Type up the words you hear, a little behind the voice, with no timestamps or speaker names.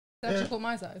That's called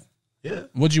MYSIZE. Yeah.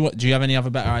 What do you have any other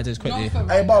better ideas quickly?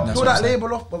 Hey, but pull that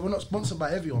label off, but we're not sponsored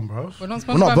by everyone, bro. We're not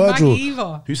sponsored by Maggie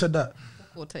either. Who said that?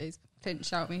 Cortez. Didn't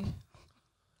shout me.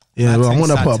 Yeah, well, I'm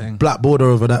gonna put a black border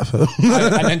over that film.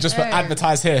 and then just put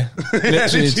advertise here.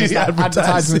 Literally, just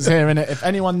advertisements here, innit? If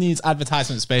anyone needs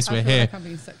advertisement space, we're here. Like I'm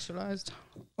being sexualized.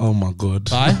 Oh my god.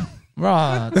 Bye.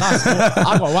 Right, that's cool.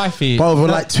 I got wifey. Bro, we're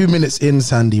like 2 minutes in,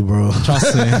 Sandy, bro.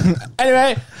 Trust me.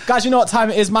 Anyway, guys, you know what time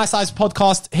it is. MYSIZE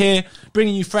podcast here,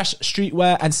 bringing you fresh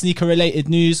streetwear and sneaker related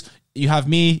news. You have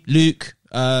me, Luke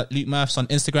Murphs on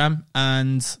Instagram,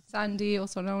 and Sandy,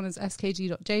 also known as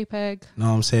skg.jpg.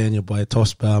 No, I'm saying your boy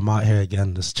Tosper. I'm out here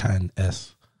again, just chatting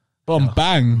S. Boom,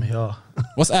 bang. Yeah.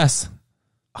 What's S?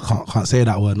 I can't say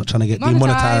that word. Not trying to get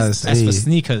demonetized. S for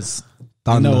sneakers.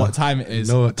 You know what time it is.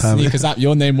 Sneakers app,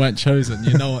 your name weren't chosen.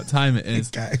 You know what time it is.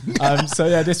 So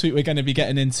yeah, this week we're going to be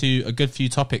getting into a good few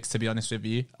topics, to be honest with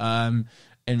you, in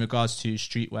regards to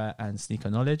streetwear and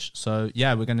sneaker knowledge. So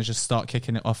yeah, we're going to just start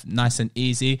kicking it off nice and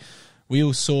easy. We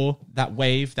all saw that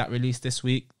wave that released this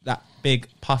week, that big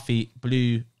puffy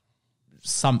blue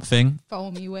something.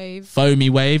 Foamy wave.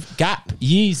 Gap,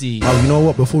 Yeezy. Oh, you know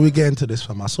what? Before we get into this,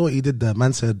 fam, I saw what he did there.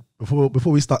 Man said, before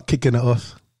we start kicking it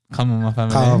off. Come on, my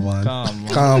family. Come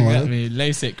on. Get me.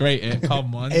 Lace it, grate it.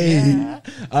 Come on. Hey.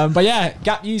 Yeah. But yeah,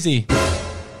 Gap Yeezy.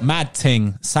 Mad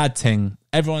ting, sad ting.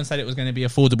 Everyone said it was going to be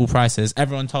affordable prices.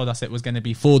 Everyone told us it was going to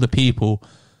be for the people.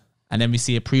 And then we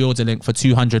see a pre-order link for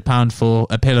 £200 for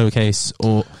a pillowcase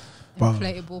or...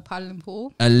 Inflatable paddling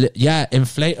pool.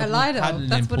 Inflatable paddling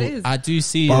that's pool. What it is. I do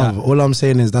see that. All I'm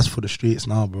saying is that's for the streets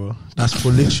now, bro. That's for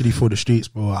literally for the streets,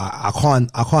 bro. I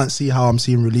can't see how I'm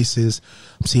seeing releases.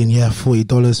 I'm seeing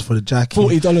 $40 for the jacket,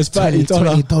 $40,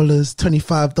 $30,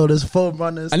 $25, foam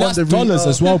runners, and that's dollars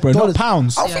as well, bro. Not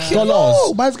pounds. I'm thinking,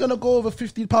 yo, man's gonna go over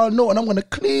 £50 note, and I'm gonna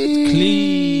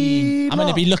clean. I'm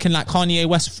gonna be looking like Kanye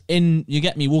West in. You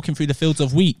get me walking through the fields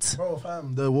of wheat, bro,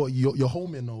 fam. Your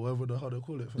home in or whatever how they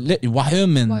call it.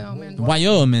 Wyoming. You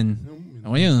know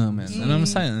what I'm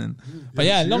saying? But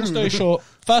yeah, long story short,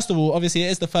 first of all, obviously it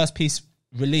is the first piece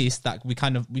released that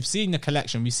we've seen the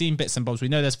collection, we've seen bits and bobs, we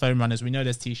know there's foam runners, we know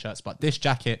there's t-shirts, but this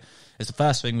jacket is the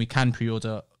first thing we can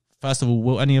pre-order. First of all,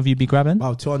 will any of you be grabbing?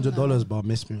 Wow, $200, but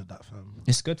miss me with that, fam.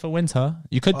 It's good for winter.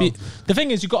 You could be. The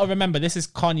thing is, you got to remember, this is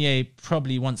Kanye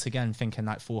probably once again thinking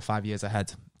like 4 or 5 years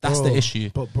ahead. That's the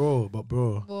issue. But bro.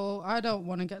 Well, I don't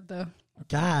want to get the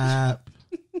Gap.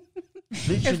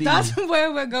 If that's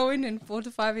where we're going in 4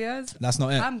 to 5 years, that's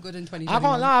not it. I'm good in 2020. I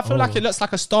can't lie. I feel like it looks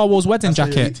like a Star Wars wedding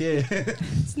jacket.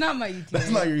 It's not my ETA. That's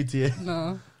not your ETA.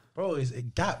 No. Bro, it's a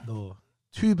Gap though.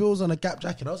 $2 on a Gap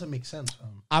jacket. That doesn't make sense,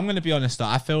 fam. I'm going to be honest though.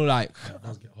 I feel like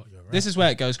this is where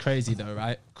it goes crazy though,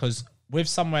 right? Because with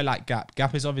somewhere like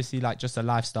Gap is obviously like just a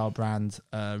lifestyle brand,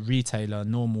 retailer,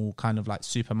 normal kind of like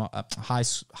high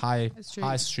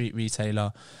street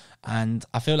retailer. And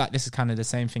I feel like this is kind of the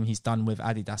same thing he's done with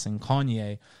Adidas, and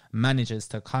Kanye manages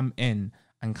to come in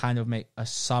and kind of make a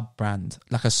sub brand,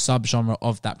 like a sub genre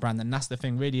of that brand. And that's the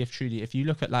thing, really, if you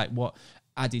look at like what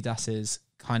Adidas's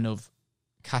kind of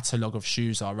catalogue of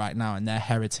shoes are right now and their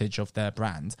heritage of their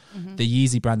brand, the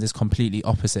Yeezy brand is completely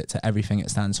opposite to everything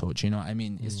it stands for. Do you know what I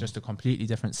mean? It's just a completely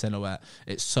different silhouette.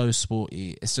 It's so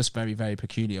sporty. It's just very, very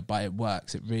peculiar, but it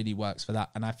works. It really works for that.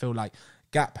 And I feel like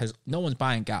Gap no one's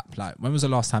buying Gap. Like, when was the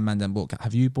last time man then bought Gap?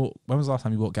 When was the last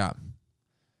time you bought Gap?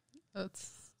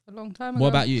 That's a long time ago. What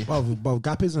about you? Well,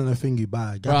 Gap isn't a thing you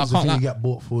buy. Gap is a thing you get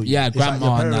bought for you. Yeah, it's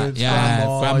grandma like and that.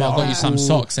 Yeah, grandma got you some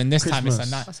socks, and this time it's a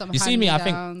night. Some You see me, I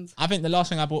hand-me-downs. think the last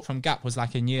thing I bought from Gap was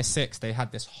like in year 6. They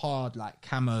had this hard like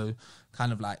camo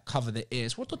kind of like cover the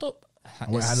ears. What the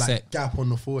It had like Gap on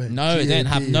the forehead. No, it didn't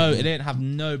have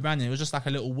no branding. It was just like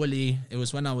a little woolly. It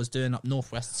was when I was doing up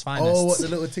Northwest's finest. Oh, what the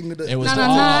little thing with the... It was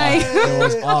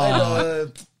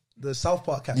the South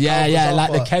Park cap. Yeah,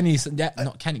 like the Kenny's,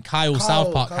 not Kenny, Kyle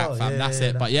South Park cap, fam. That's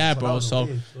it. But yeah, bro. So,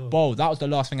 bro, that was the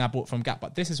last thing I bought from Gap.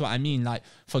 But this is what I mean. Like,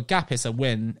 for Gap, it's a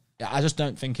win. I just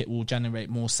don't think it will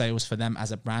generate more sales for them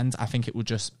as a brand. I think it will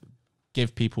just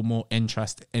give people more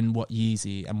interest in what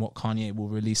Yeezy and what Kanye will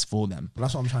release for them. But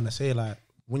that's what I'm trying to say. Like,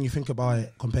 when you think about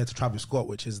it compared to Travis Scott,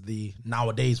 which is the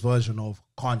nowadays version of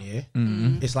Kanye,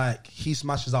 it's like he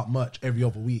smashes out merch every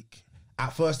other week.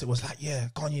 At first, it was like, yeah,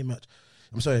 Kanye merch.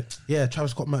 I'm sorry, yeah,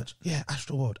 Travis Scott merch. Yeah,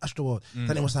 Astroworld.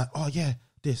 Then it was like, oh yeah,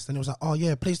 this. Then it was like, oh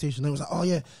yeah, PlayStation. Then it was like, oh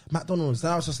yeah, McDonald's.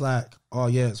 Then I was just like, oh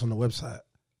yeah, it's on the website.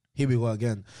 Here we go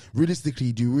again.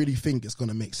 Realistically, do you really think it's going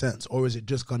to make sense? Or is it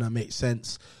just going to make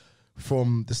sense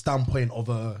from the standpoint of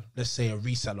let's say a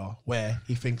reseller, where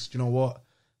he thinks, you know what,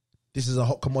 this is a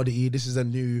hot commodity, this is a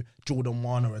new Jordan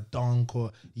 1 or a Dunk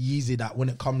or Yeezy that when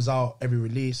it comes out, every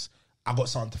release, I got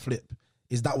something to flip.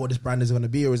 is that what this brand is going to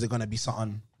be, or is it going to be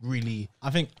something really? I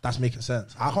think that's making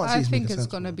sense. I can't see. I think it's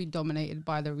going to be dominated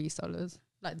by the resellers.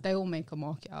 Like they will make a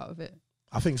market out of it.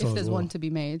 I think so. If there's one to be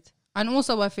made, and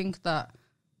also I think that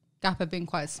Gap have been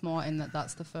quite smart in that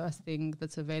that's the first thing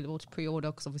that's available to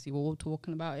pre-order, because obviously we're all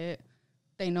talking about it.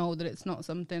 They know that it's not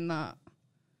something that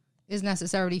is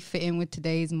necessarily fitting with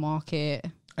today's market.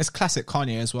 It's classic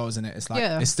Kanye as well, isn't it? It's like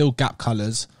it's still Gap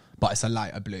colours, but it's a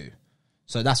lighter blue.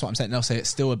 So that's what I'm saying. They'll say it's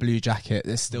still a blue jacket.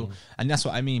 It's still, and that's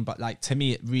what I mean. But like to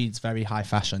me, it reads very high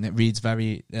fashion. It reads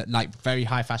very very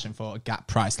high fashion for a Gap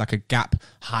price, like a Gap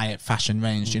high fashion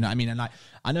range. Do you know what I mean? And like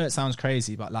I know it sounds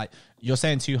crazy, but like you're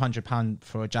saying £200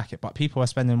 for a jacket, but people are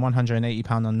spending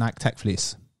 £180 on Nike Tech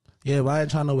Fleece. Yeah, but I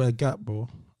ain't trying to wear Gap, bro.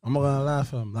 I'm not gonna lie,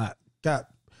 fam. Like Gap,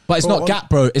 but it's not Gap,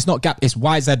 bro. It's not Gap. It's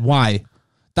YZY.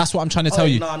 That's what I'm trying to tell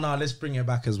you. No, let's bring it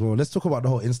back as well. Let's talk about the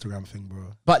whole Instagram thing,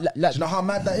 bro. But do you know how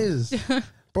mad that is?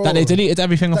 Bro, that they deleted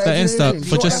everything off their Insta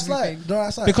for just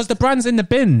because the brand's in the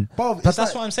bin. Bro, but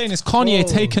that's what I'm saying is Kanye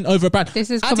taking over a brand. This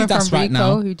is coming Adidas from right Ricco,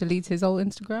 now, who deletes his whole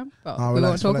Instagram. But we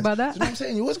won't talk about that. You know what I'm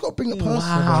saying? You always got to bring it personal.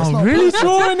 Wow, really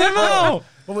throwing him out.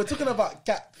 But we're talking about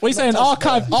Gap. What are you saying?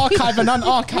 Archive and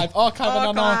unarchive. Archive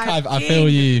and unarchive. I feel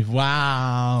you.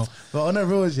 Wow. But on the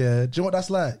reals, yeah, do you know what that's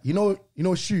like? You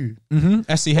know Shoe?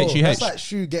 SCHUH. That's like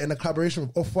Shoe getting a collaboration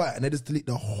with Off-White and they just delete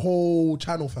the whole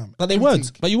channel, fam. But you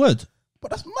would. But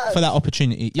that's mad. For that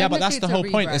opportunity. Yeah, but that's the whole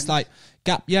point. Rebrand. It's like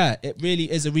Gap, yeah, it really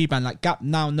is a rebrand. Like Gap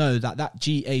now know that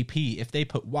GAP, if they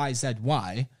put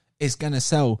YZY, is going to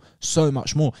sell so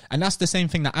much more. And that's the same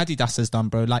thing that Adidas has done,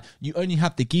 bro. Like you only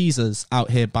have the geezers out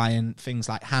here buying things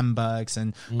like Hamburgs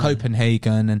and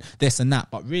Copenhagen and this and that.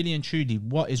 But really and truly,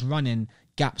 what is running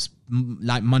Gap's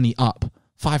like money up?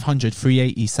 500,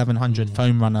 380, 700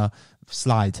 foam runner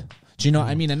slide. Do you know what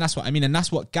I mean? And that's what I mean. And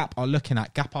that's what Gap are looking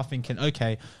at. Gap are thinking,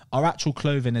 okay, our actual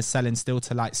clothing is selling still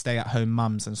to like stay at home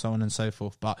mums and so on and so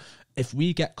forth. But if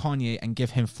we get Kanye and give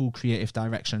him full creative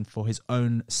direction for his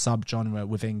own sub-genre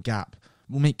within Gap,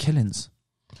 we'll make killings.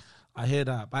 I hear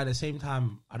that. But at the same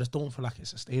time, I just don't feel like it's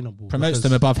sustainable. Promotes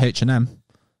them above H&M.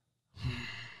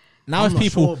 Now if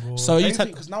people,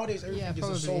 because nowadays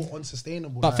everything is so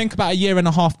unsustainable. But think about a year and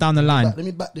a half down the line. Let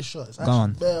me back this shot. It's go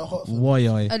on.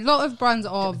 A lot of brands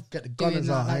are get the doing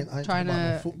that, like, trying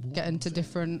to get into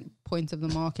different points of the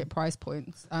market, price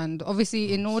points, and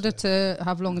obviously in order to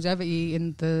have longevity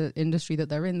in the industry that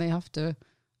they're in, they have to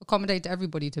accommodate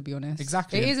everybody. To be honest,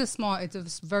 exactly, it's a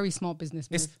very smart business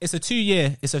move. It's a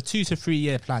 2 to 3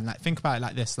 year plan. Like think about it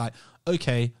like this: like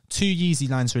okay, 2 Yeezy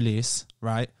lines release,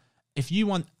 right? If you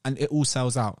want, and it all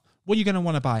sells out, what are you going to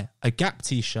want to buy? A Gap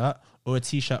t-shirt or a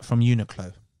t-shirt from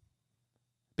Uniqlo?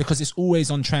 Because it's always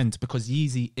on trend because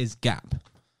Yeezy is Gap.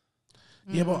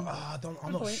 Yeah, but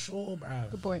I'm not sure, bro.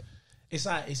 Good point. It's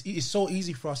like, it's so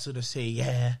easy for us to just say,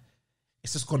 yeah,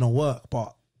 it's just going to work,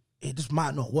 but it just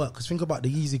might not work. Because think about the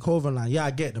Yeezy clothing line. Yeah,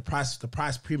 I get the price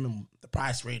premium, the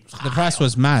price rate was high. The price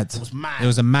was mad. It was mad. It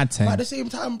was a mad thing. But at the same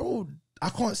time, bro, I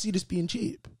can't see this being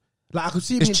cheap. Like, I could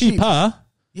see it being cheap. It's cheaper.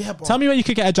 Yeah, but tell me where you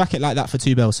could get a jacket like that for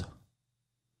 $2.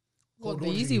 What, the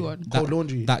easy one? Cold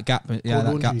Laundry. That Gap,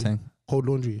 Gap thing. Cold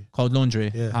Laundry. Cold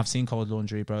Laundry. Yeah. I've seen Cold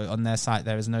Laundry, bro. On their site,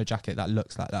 there is no jacket that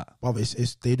looks like that. Well,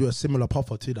 they do a similar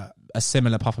puffer to that. A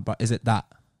similar puffer, but is it that?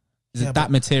 Is it that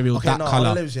material, that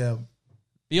colour?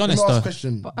 Be honest though.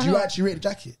 Question. Do you actually rate the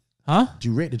jacket? Huh? Do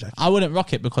you rate the jacket? I wouldn't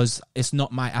rock it because it's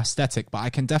not my aesthetic, but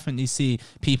I can definitely see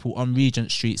people on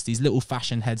Regent Streets, these little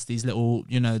fashion heads, these little,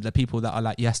 the people that are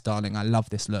like, yes, darling, I love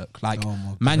this look. Like,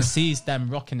 man sees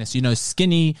them rocking this,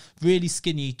 skinny, really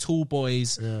skinny, tall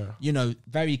boys,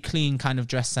 very clean kind of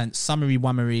dress sense, summery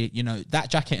wummery, that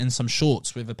jacket and some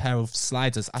shorts with a pair of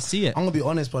sliders. I see it. I'm going to be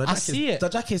honest, but the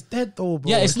jacket's dead though,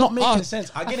 bro. Yeah, it's not making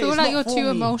sense. I feel like you're too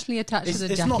emotionally attached to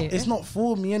the jacket. It's not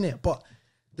for me, innit? But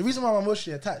the reason why I'm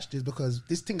emotionally attached is because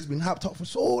this thing's been hyped up for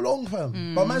so long,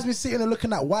 fam. But man's been sitting and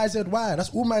looking at YZY. That's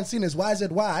all man's seen is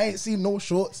YZY. I ain't seen no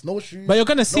shorts, no shoes. But you're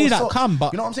going to see that socks. come.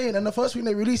 But you know what I'm saying? And the first thing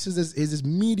they release is this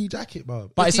meaty jacket,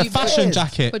 bro. But it's a fashion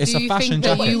jacket. It's a fashion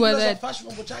jacket. You were a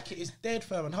fashionable jacket. It's dead,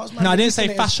 fam. And how's man? No, I didn't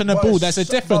say fashionable. There's a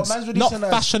difference. Not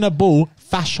fashionable,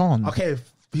 fashion. Okay,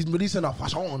 he's releasing a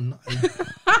fashion,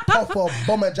 proper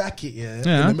bomber jacket, in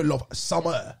the middle of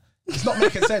summer. It's not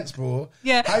making sense, bro.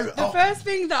 Yeah. The first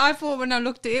thing that I thought when I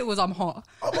looked at it was I'm hot.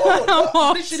 I'm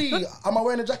hot. Literally, am I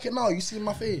wearing a jacket now? You see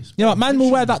my face. Yeah, man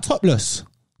will wear that topless.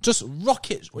 Just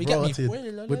rock it. You get me?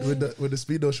 With the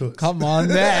Speedo shorts. Come on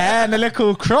there. And the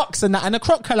little Crocs and that. And a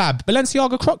Croc collab.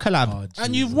 Balenciaga Croc collab.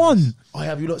 And you've won. Oh,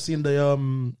 have you not seen the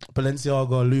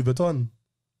Balenciaga Louis Vuitton?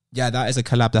 Yeah, that is a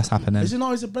collab that's happening. Is it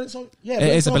not? Is it Balenciaga? Yeah,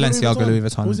 it is a Balenciaga Louis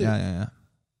Vuitton. Yeah.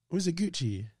 Or is it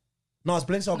Gucci? No, it's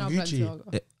Balenciaga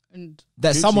Gucci. And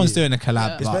There's Gucci. someone's doing a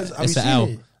collab, It's but Have you it's an seen L.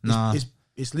 it? Nah,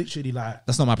 It's literally like.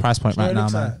 that's not my price point You know right what it now,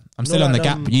 looks man. like? I'm You still know on the like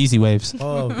Gap them- Yeezy waves.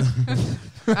 Oh,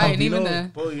 I ain't you even know,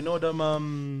 there. bro. You know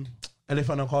them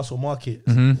Elephant and Castle market,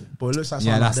 hmm but it looks like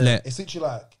Yeah, something that's like that. lit. It's literally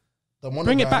like the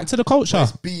Bring it back to the culture.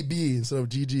 It's BB instead of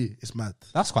GG. It's mad.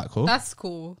 That's quite cool. That's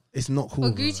cool. It's not cool.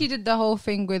 Well, bro. Gucci did the whole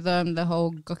thing with the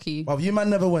whole Gucci. But you man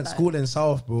never went school in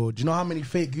South, bro. Do you know how many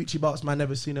fake Gucci belts man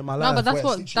never seen in my life? No, but that's Where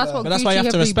what it's that's literally what But that's why you Gucci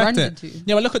have to respect rebranded it. to.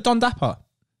 Yeah, well, look at Don Dapper.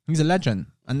 He's a legend,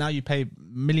 and now you pay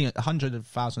hundreds of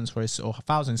thousands for his or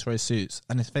thousands for his suits,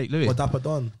 and it's fake Louis. What Dapper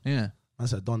Don? Yeah, I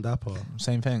said Don Dapper.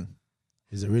 same thing.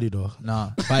 Is it really though?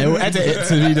 Nah, but he'll edit it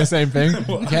to be the same thing.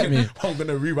 You get me? I'm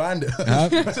gonna rewind it. Huh?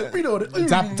 I said, read all the-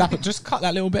 Dapper, just cut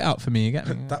that little bit out for me. You get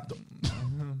me? Dap-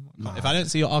 If I don't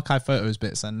see your archive photos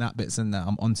bits and that bit's in there,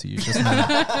 I'm onto you. Just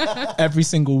know. Every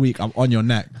single week, I'm on your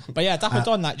neck. But yeah, Dapper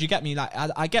Don, like, do you get me? Like,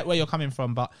 I get where you're coming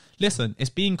from, but listen,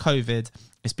 it's been COVID.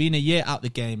 It's been a year out the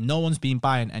game. No one's been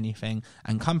buying anything,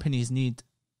 and companies need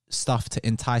stuff to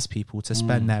entice people to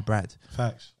spend their bread.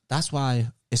 Facts. That's why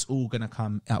it's all gonna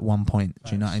come at one point.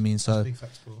 Do you know what I mean? So Big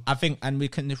facts, bro. I think, and we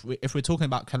can, if we're talking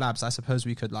about collabs, I suppose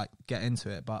we could like get into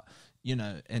it. But you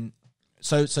know, and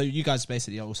so you guys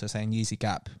basically are also saying Yeezy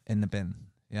Gap in the bin,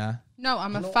 yeah? No,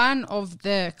 I'm a fan of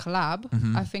their collab.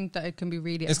 I think that it can be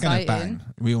really It's gonna exciting. bang.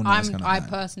 We all know it's gonna I bang.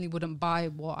 personally wouldn't buy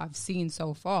what I've seen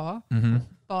so far,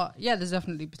 but yeah, there's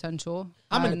definitely potential.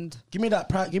 And Give me that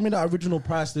Give me that original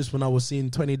price list when I was seeing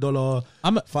 $20,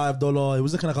 $5. It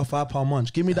was looking like a £5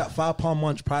 munch. Give me that £5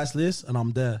 munch price list, and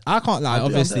I'm there. I can't lie. I'm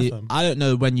Obviously, there, fam. I don't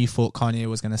know when you thought Kanye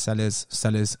was going to sell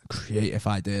his creative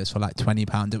ideas for like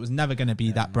 £20. It was never going to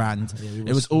be that brand. Yeah,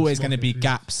 It was always going to be smoking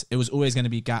Gaps. It was always going to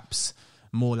be Gaps.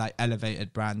 More like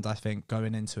elevated brand, I think,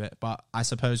 going into it. But I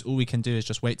suppose all we can do is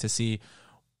just wait to see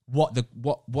what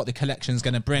the collection's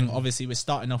going to bring. Obviously, we're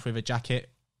starting off with a jacket.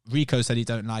 Ricco said he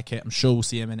don't like it. I'm sure we'll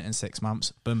see him in it in 6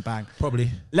 months. Boom, bang. Probably.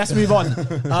 Let's move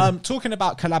on. Talking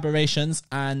about collaborations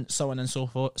and so on and so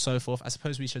forth, I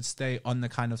suppose we should stay on the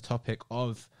kind of topic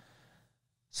of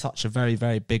such a very,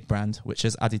 very big brand, which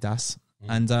is Adidas.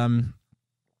 And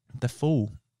the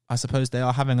Fall, I suppose they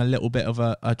are having a little bit of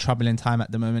a troubling time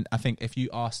at the moment. I think if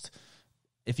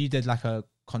you did like a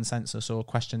consensus or a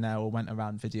questionnaire or went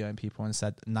around videoing people and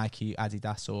said Nike,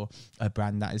 Adidas, or a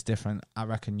brand that is different, I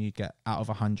reckon you'd get out of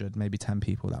 100, maybe 10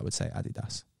 people that would say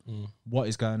Adidas. What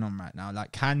is going on right now?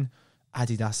 Like, can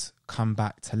Adidas come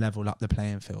back to level up the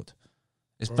playing field?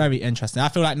 It's very interesting. I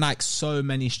feel like Nike's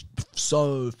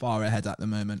so far ahead at the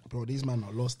moment. Bro, these men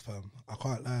are lost, fam. I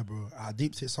can't lie, bro. I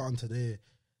deep hit something today.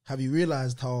 Have you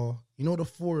realised how, you know the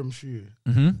Forum shoe?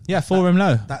 Yeah, Forum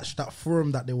Low. That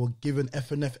Forum that they were giving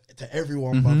F&F to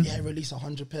everyone, but yeah, release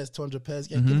 100 pairs, 200 pairs,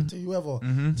 yeah, give it to whoever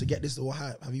to get this little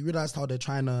hype. Have you realised how they're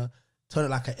trying to turn it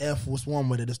like an Air Force One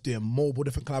where they're just doing multiple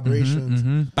different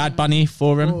collaborations? Bad Bunny,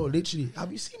 Forum. Bro, literally,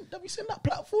 have you seen that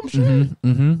platform shoe?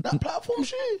 That platform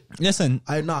shoe? Listen,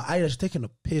 I just taking a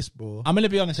piss, bro. I'm going to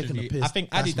be honest with Taking you. the piss. I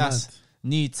think That's Adidas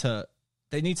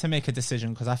mad. need to make a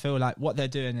decision, because I feel like what they're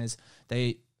doing is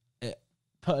they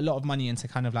put a lot of money into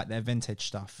kind of like their vintage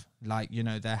stuff, like, you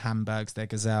know, their handbags, their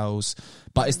gazelles,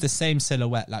 but it's the same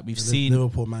silhouette like we've seen,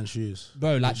 Liverpool man shoes,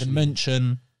 bro, like the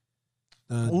Munchen,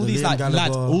 all the these Liam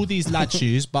Gallagher. lad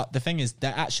shoes. But the thing is,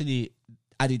 they're actually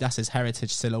Adidas's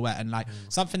heritage silhouette. And like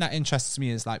something that interests me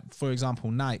is, like, for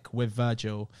example, Nike with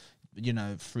Virgil, you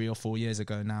know, 3 or 4 years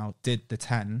ago now, did the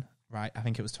 10, right? I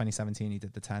think it was 2017 he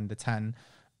did the 10.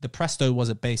 The Presto was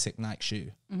a basic Nike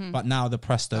shoe, but now the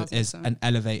Presto is an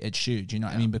elevated shoe. Do you know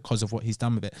what I mean? Because of what he's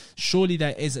done with it. Surely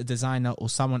there is a designer or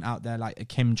someone out there like a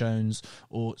Kim Jones,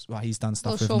 or he's done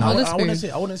stuff with Sean Nike. Wallace.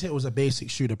 I wouldn't say it was a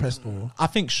basic shoe, the Presto. I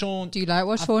think Sean. Do you like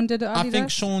what Sean did at Adidas? I think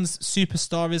Sean's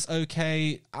Superstar is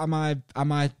okay. Am I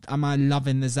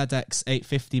loving the ZX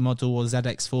 850 model or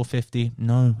ZX 450?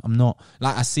 No, I'm not.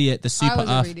 Like, I see it. The Super I was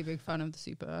Earth. a really big fan of the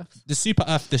Super Earth. The Super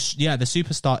Earth, the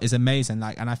Superstar is amazing.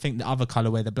 Like, and I think the other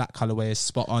colorway, the black colorway, is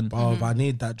spot on. Bro, I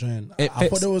need that joint. It I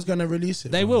fits- thought they was gonna release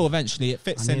it. They bro. will eventually. It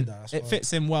fits I need in. that as It well.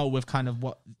 fits in well with kind of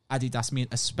what Adidas mean,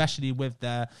 especially with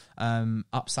their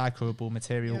upcyclable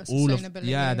material.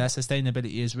 Yeah, Their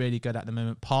sustainability is really good at the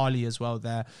moment. Parley as well.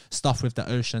 Their stuff with the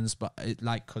oceans, but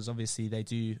because obviously they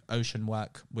do ocean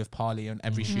work with Parley, and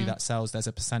every shoe that sells, there's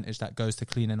a percentage that goes to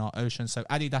cleaning our ocean. So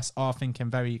Adidas are thinking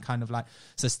very kind of like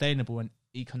sustainable and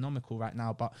economical right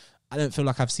now, but I don't feel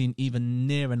like I've seen even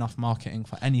near enough marketing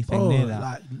for anything near that.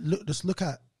 Like,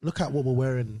 look at what we're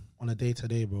wearing on a day to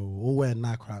day, bro. We're all wearing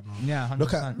Nike right now. Yeah,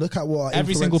 100%. Look at what our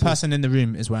Every single influencers person in the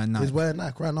room is wearing Nike. is wearing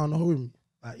Nike right now in the room.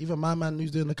 Like, even my man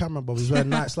who's doing the camera, bro, he's wearing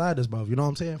Nike sliders, bro. You know what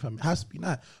I'm saying, fam? It has to be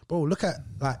Nike, bro. Look at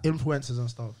like influencers and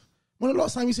stuff. When the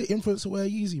last time you see influencer wear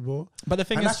Yeezy, bro? But the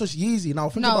thing and is, that's just Yeezy. Now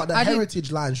think about the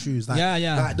heritage line shoes. Like,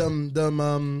 like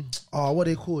what are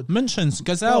they called? Munchens,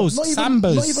 Gazelles,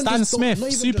 Sambas, Stan Smith,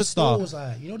 Superstar. Stores,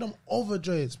 like, you know them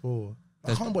overjoyeds, bro. I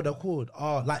can't remember what they're called.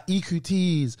 Like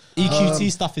EQTs.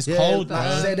 EQT stuff is cold. Like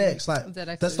ZX. Like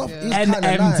ZX the stuff is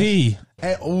NMD.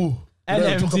 NMD.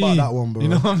 Talk about that one, bro. You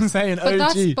know what I'm saying?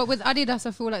 But with Adidas,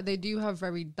 I feel like they do have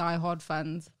very diehard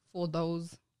fans for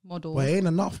those models. But it ain't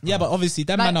enough, bro. Yeah, but obviously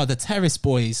them man are the terrace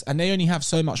boys, and they only have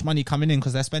so much money coming in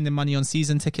because they're spending money on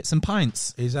season tickets and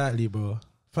pints. Exactly, bro.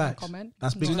 Facts.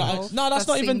 That's big. No, that's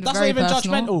not even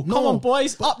judgmental. Come on,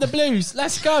 boys, up the blues.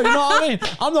 Let's go. You know what I mean?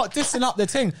 I'm not dissing up the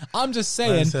thing. I'm just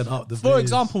saying. For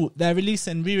example, they're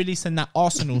re-releasing that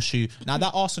Arsenal shoe. Now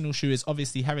that Arsenal shoe is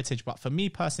obviously heritage, but for me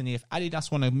personally, if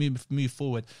Adidas want to move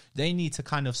forward, they need to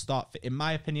kind of start, in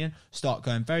my opinion, start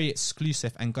going very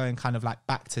exclusive and going kind of like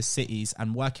back to cities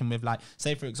and working with, like,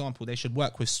 say for example, they should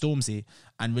work with Stormzy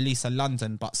and release a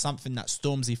London, but something that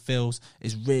Stormzy feels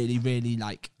is really, really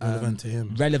like relevant to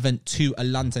him. Relevant to a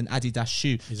London Adidas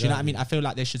shoe. Exactly. Do you know what I mean? I feel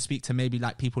like they should speak to maybe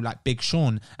like people like Big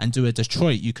Sean and do a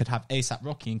Detroit. You could have ASAP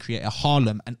Rocky and create a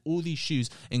Harlem, and all these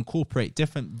shoes incorporate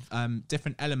different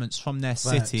elements from their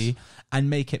city and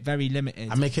make it very limited.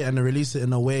 And make it and release it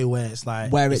in a way where it's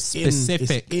like it's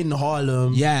specific. It's in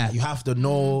Harlem. Yeah, you have to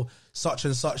know such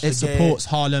and such. It supports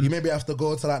Harlem. You maybe have to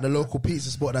go to like the local pizza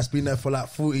spot that's been there for like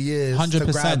 40 years.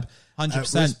 100%.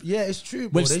 100%. Yeah, it's true,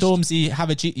 bro. With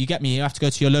Stormzy, you get me? You have to go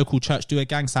to your local church, do a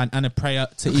gang sign and a prayer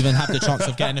to even have the chance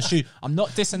of getting a shoe. I'm not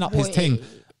dissing up his thing.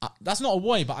 That's not a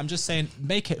boy, but I'm just saying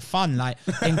make it fun. Like,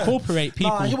 incorporate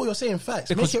people. I hear what you're saying,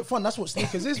 facts. Make it fun. That's what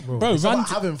sneakers is, bro. Bro, it's about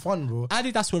having fun, bro.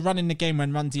 Adidas were running the game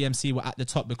when Run DMC were at the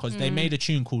top because they made a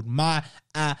tune called My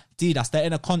Adidas. They're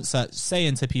in a concert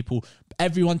saying to people,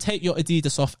 everyone take your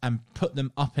Adidas off and put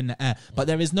them up in the air. But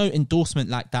there is no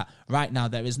endorsement like that right now.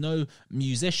 There is no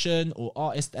musician or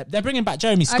artist. They're bringing back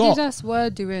Jeremy Scott. Adidas were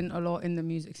doing a lot in the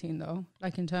music scene though,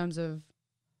 like in terms of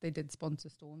they did sponsor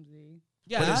Stormzy.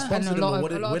 Yeah, and a lot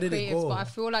of creatives, but I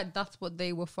feel like that's what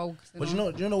they were focusing on. But you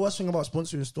know the worst thing about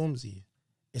sponsoring Stormzy?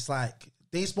 It's like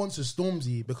they sponsored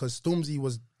Stormzy because Stormzy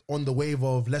was on the wave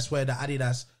of let's wear the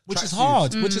Adidas, which is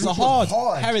hard, which is a hard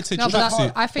heritage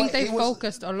tracksuit. I think they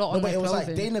focused a lot on their clothing. It was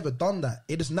like they never done that.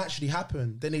 It just naturally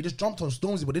happened. Then they just jumped on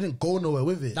Stormzy, but they didn't go nowhere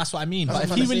with it. That's what I mean. But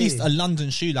if he released a London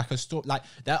shoe, like a store, like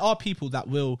there are people that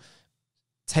will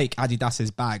take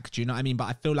Adidas's bag. Do you know what I mean? But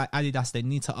I feel like Adidas, they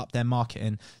need to up their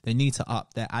marketing. They need to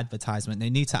up their advertisement. They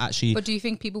need to actually... But do you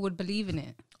think people would believe in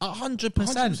it?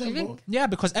 100%. Yeah,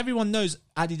 because everyone knows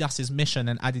Adidas's mission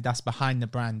and Adidas behind the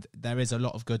brand. There is a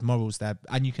lot of good morals there.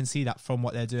 And you can see that from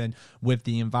what they're doing with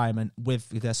the environment, with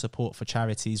their support for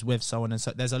charities, with so on and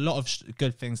so. There's a lot of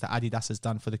good things that Adidas has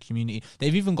done for the community.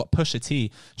 They've even got Pusha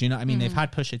T. Do you know what I mean? They've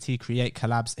had Pusha T create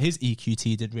collabs. His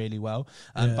EQT did really well.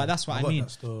 But that's what I mean.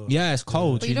 Yeah, it's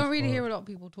cold. But you don't really hear a lot of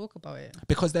people talk about it.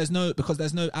 Because there's no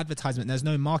advertisement, there's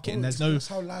no marketing, that's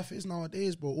how life is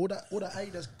nowadays, bro. All that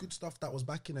Adidas good stuff that was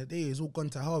back in the day is all gone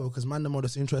to hell because man them are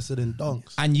just interested in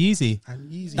dunks and Yeezy.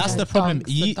 That's the problem.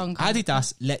 Dunks,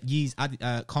 Adidas let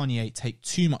Kanye take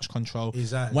too much control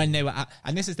when they were at,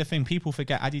 and this is the thing, people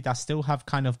forget Adidas still have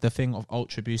kind of the thing of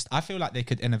Ultra Boost. I feel like they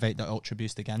could innovate the Ultra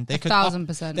Boost again. They could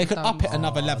 1,000%. They could up it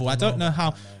another level. I don't know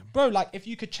how, bro. Like if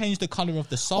you could change the color of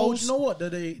the soles. You know what?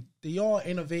 They are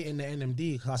innovating the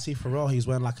NMD. Cause I see Pharrell, he's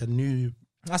wearing like a new.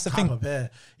 That's the thing.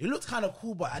 It looks kind of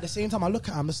cool, but at the same time, I look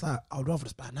at him, I'm just like, I would rather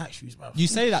just buy Nike shoes, bro. You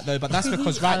say that though, but that's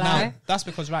because right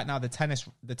now,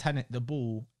 the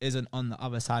ball isn't on the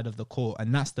other side of the court,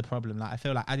 and that's the problem. Like I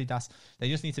feel like Adidas, they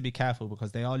just need to be careful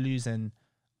because they are losing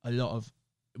a lot of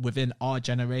within our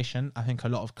generation. I think a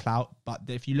lot of clout, but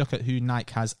if you look at who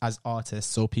Nike has as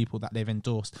artists or people that they've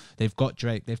endorsed, they've got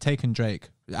Drake, they've taken Drake.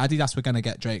 Adidas were going to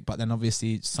get Drake, but then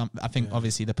obviously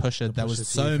obviously the Pusha, there was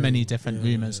so many different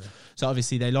rumors. So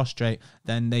obviously they lost Drake,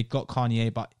 then they got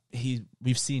Kanye, but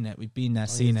we've seen it, we've been there,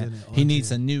 seen it. He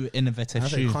needs a new innovative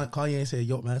shoe. Kanye said,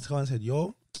 Kanye said,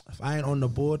 if I ain't on the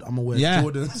board, I'm gonna wear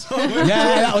Jordans.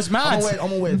 That was mad. I'm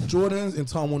gonna wear Jordans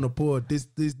until I'm on the board.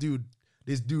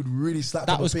 This dude really slapped.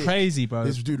 That was crazy, bro.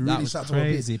 This dude really slapped.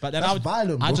 Crazy, but then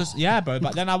violent, bro.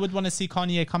 But then I would want to see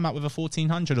Kanye come out with a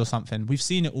 1400 or something. We've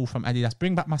seen it all from Adidas.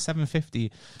 Bring back my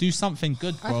 750. Do something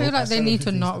good, bro. I feel like they need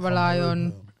to not rely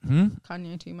on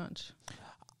Kanye too much.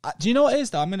 Do you know what it is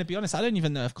though? I'm going to be honest. I don't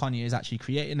even know if Kanye is actually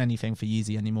creating anything for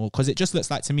Yeezy anymore because it just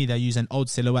looks like to me they're using old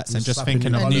silhouettes and just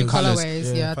thinking of new colors.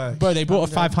 Bro, they brought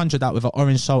a 500 out with an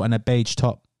orange sole and a beige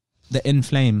top. The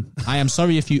Inflame. I am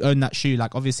sorry if you own that shoe.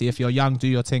 Like obviously if you're young, do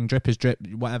your thing. Drip is drip,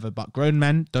 whatever. But grown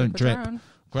men don't drip.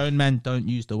 Grown men don't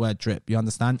use the word drip. You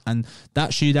understand? And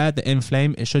that shoe there, the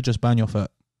Inflame, it should just burn your foot.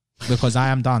 because I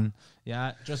am done.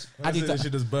 Yeah, just Adidas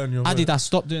should just burn your Adidas,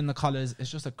 stop doing the colours. It's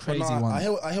just a crazy one. I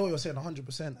hear what you're saying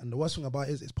 100%. And the worst thing about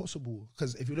it is it's possible.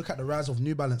 Because if you look at the rise of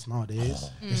New Balance nowadays,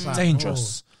 it's like,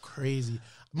 dangerous. Crazy.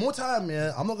 More time,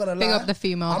 yeah. I'm not going to lie. Big up the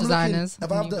female designers.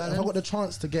 If I've got the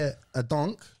chance to get a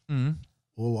dunk,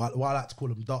 or what I like to call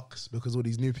them ducks, because all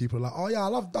these new people are like, oh yeah, I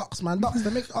love ducks, man. Ducks,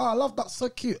 I love ducks, so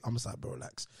cute. I'm just like, bro,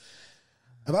 relax.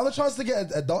 If I have a chance to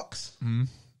get a ducks,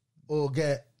 or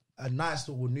get a nice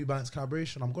little New Balance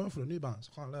collaboration, I'm going for the New Balance.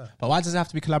 I can't lie. But why does it have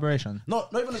to be collaboration? Not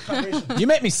even a collaboration. You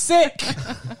make me sick.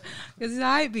 Because he's a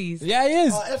hype beast. Yeah, he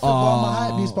is. I'm a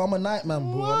hype beast, but I'm a night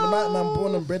man, bro. I'm a night man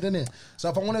born and bred in it. So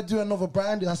if I want to do another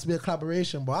brand, it has to be a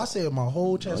collaboration. But I say it with my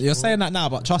whole chest. You're saying that now,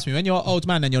 but trust me, when you're an old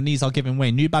man and your knees are giving way,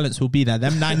 New Balance will be there.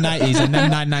 Them 990s and them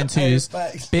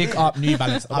 992s. Big up New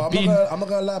Balance. I'm not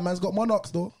gonna lie, man's got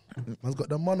Monarchs though. Man's got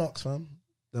them Monarchs, fam.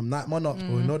 Them Night Monarchs,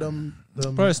 bro. You know them.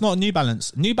 Bro, it's not New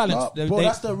Balance. New Balance, bro,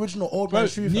 that's the original old man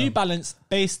shoe. New fam. Balance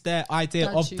based their idea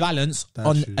That of shoe. balance That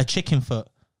on shoe. a chicken foot,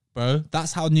 bro.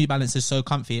 That's how New Balance is so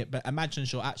comfy. But imagine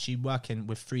you're actually working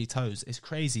with 3 toes. It's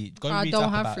crazy. Go I read don't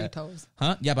up have about 3 it. toes.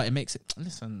 Huh? Yeah, but it makes it.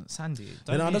 Listen, Sandy. You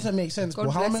know, it you- doesn't make sense. God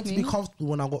But how am I bless meant to be me. comfortable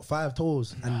when I got 5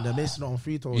 toes and they're basing it on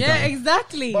 3 toes? Yeah,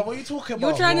 exactly. But what are you talking about?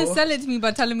 You're trying to bro? sell it to me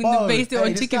by telling me Bro, to base it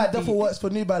on this chicken guy feet. definitely works for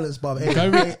New Balance, bro. Hey, Go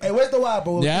read- hey, where's the wire,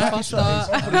 bro? Yeah? Pack your shirt, hey,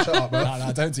 someone put your shirt up, bro.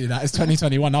 No, don't do that. It's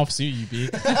 2021. I'll sue you, B.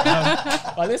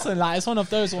 But listen, like it's one of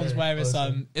those ones where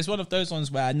it's one of those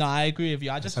ones where no, I agree with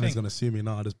you. I just Someone's think gonna sue me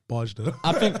now. I just barged her.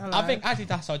 I think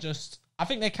Adidas are just. I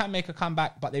think they can make a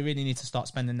comeback, but they really need to start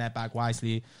spending their bag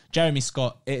wisely. Jeremy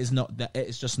Scott, it is not. It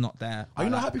is just not there. Are you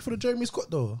not happy for the Jeremy Scott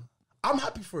though? I'm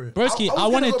happy for it. Broski, I I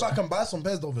wanted- to go back and buy some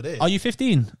pairs over there. Are you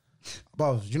 15?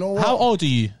 Bro, you know what? How old are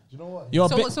you? You know what? You're a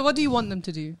bit. So what do you want them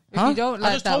to do? If Huh? you don't like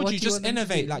I just that, told what you, do you just want them to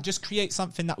innovate, do? like just create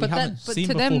something that But we haven't to seen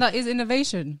before. them that is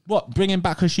innovation. What? Bringing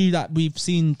back a shoe that we've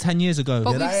seen 10 years ago.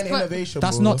 But Yeah, that ain't but- innovation.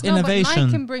 That's bro. not No, but innovation.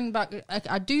 Nike can bring back.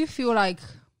 I do feel like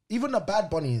Even the Bad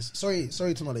Bunnies. Sorry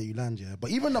to not let you land, yeah. But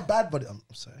even the Bad Bunnies. I'm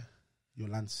sorry, you'll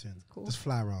land soon. Cool. Just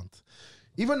fly around.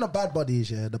 Even the Bad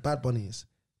Bunnies, yeah, the Bad Bunnies.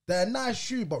 They're a nice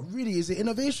shoe, but really, is it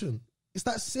innovation? It's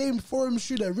that same forum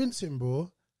shoe they're rinsing,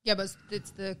 bro. yeah, but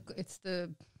it's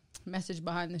the message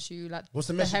behind the shoe, like What's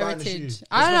the message behind the heritage. shoe?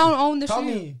 I don't own the Tell shoe.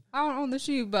 me. I don't own the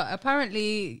shoe, but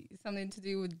apparently something to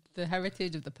do with the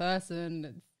heritage of the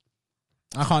person.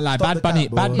 I can't lie. Stop Bad the Bunny, cap,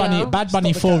 bro. Bad Bunny, Yeah. Bad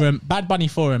Bunny Stop the forum. Bad Bunny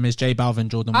forum is J Balvin,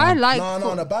 Jordan. I 1. like.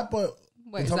 No, the Bad Boy.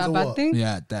 Wait, in is terms that a of bad what? thing?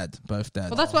 Yeah, dead. Both dead.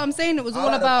 Well, that's what I'm saying. It was all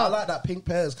I about like that pink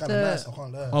pair. It's kind of the- nice. I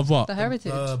can't lie. Of what? the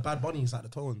heritage. Bad Bunnies, like the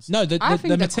tones. No, I the think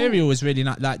they're material is really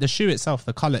nice. Like the shoe itself,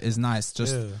 the color is nice.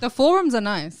 Just Yeah. The forums are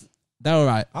nice. they're all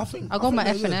right. I think I got my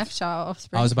think F they're and good. F. Shout out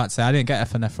Offspring. I was about to say I didn't get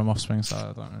F&F from Offspring, so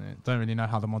I don't really know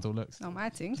how the model looks. Not my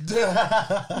thing.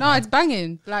 No, it's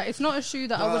banging. Like it's not a shoe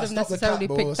that I Nah, would have stop the necessarily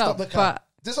cap, bro. picked Stop up, the cap. but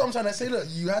This is what I'm trying to say. Look,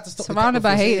 you had to stop. surrounded the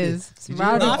cap by before saying haters. it. Did you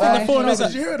Surrounded hear I that? think the forum No, is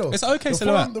did you hear it though? it's an okay The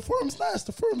silhouette. forum's nice.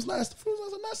 The forum's nice. The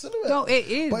forum's a nice silhouette. no, it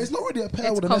is. But it's not really a pair I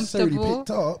It's would have necessarily comfortable. picked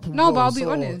up. No, but bro. I'll be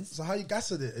honest. So how you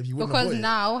gassed it if you wouldn't have because bought it?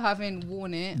 now having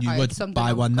worn it, You it's would something buy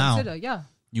I would one now. consider. Yeah,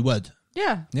 You would?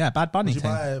 yeah. Yeah, Bad Bunny Would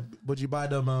thing. you buy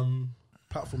them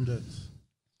platform jets?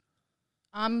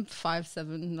 I'm 5'7".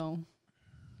 No,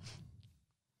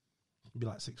 Be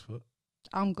like 6 foot,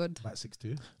 I'm good. like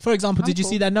 6'2". For example, I'm did you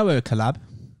cool. see their Noah collab?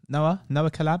 Noah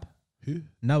collab? Who?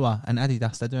 Noah and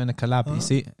Adidas, they're doing a collab.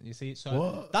 You see? So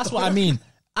What? that's what I mean.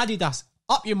 Adidas,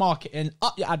 up your marketing,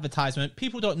 up your advertisement.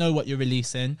 People don't know what you're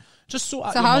releasing. Just sort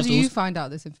out So your how models. do you find out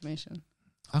this information?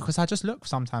 Because I just look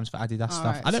sometimes for Adidas stuff.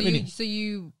 Alright, I don't so really.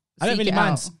 You I don't seek really it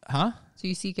mind. out. Huh? So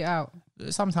you seek it out.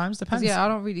 Sometimes 'Cause, depends. yeah, I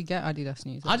don't really get Adidas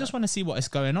news. I just want to see what is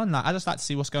going on. Like I just like to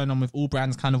see what's going on with all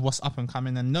brands, kind of what's up and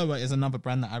coming. And Noah is another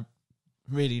brand that I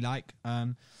really like.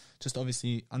 Just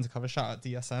obviously undercover shout out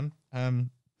DSM.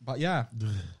 But yeah,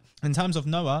 in terms of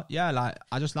Noah, yeah, like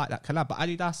I just like that collab. But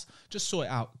Adidas, just sort it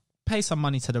out. Pay some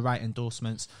money to the right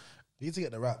endorsements. You need to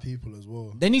get the right people as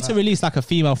well. They need to release like a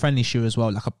female friendly shoe as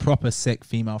well, like a proper sick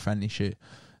female friendly shoe.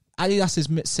 Adidas's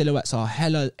silhouettes are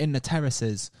hella in the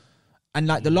terraces. And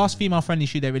like the last female friendly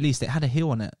shoe they released, it had a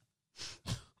heel on it.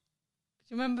 Do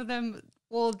you remember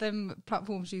all them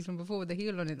platform shoes from before with the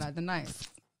heel on it, like the Nikes?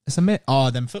 It's a myth. Oh,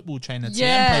 them football trainer.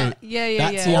 Yeah, Tiempo.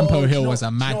 yeah. That Tiempo do heel you know- was a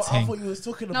do you mad know what I thing. thought you was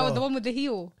talking No, about. the one with the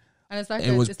heel. And it's like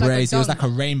It was braids. It was like a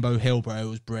dunk. rainbow heel, bro. It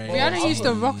was braids. Rihanna used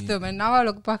to rock them, and now I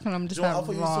look back and I'm Do just you know what I like,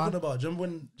 thought you was raw. talking about? Do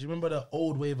you remember the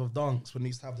old wave of dunks when they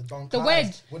used to have the dunk? The highs?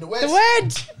 wedge. With the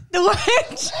wedge. The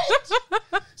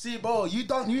wedge. See, bro, you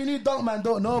new dunk man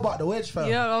don't know about the wedge, fam.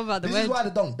 You don't know about the this wedge. is why the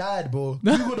dunk died, bro.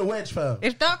 Google the wedge, fam.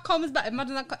 If that comes back,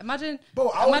 imagine Bro,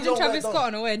 I imagine don't Travis wear Scott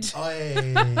on a wedge.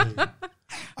 Hey.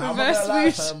 I'm not gonna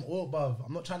lie, fam.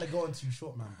 I'm not trying to go on too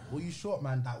short, man. But all you short,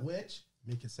 man, that wedge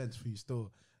making sense for you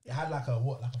still. It had like a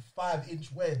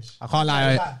 5-inch wedge. I can't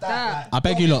lie. Like I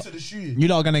beg you lot. You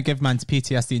lot are gonna give man to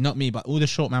PTSD, not me, but all the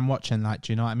short man watching. Like,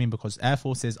 do you know what I mean? Because Air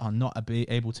Forces are not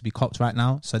able to be copped right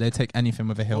now, so they take anything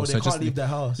with a hill. So just leave their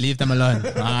house. Leave them alone.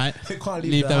 All right, they can't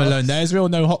leave them alone. There is real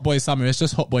no hot boy summer. It's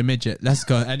just hot boy midget. Let's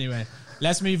go. Anyway,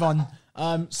 let's move on.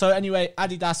 So anyway,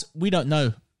 Adidas, we don't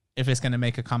know if it's gonna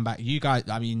make a comeback. You guys,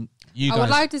 I would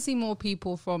like to see more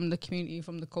people from the community,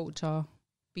 from the culture,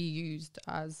 be used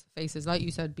as faces, like you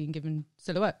said, being given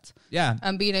silhouettes. Yeah.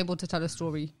 And being able to tell a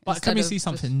story. But can we see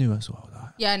something new as well? Like?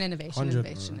 Yeah, an innovation.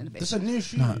 It's a new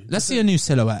shoe. No, let's see a new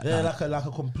silhouette. Yeah, like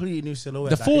a completely new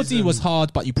silhouette. The 4D was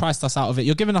hard, but you priced us out of it.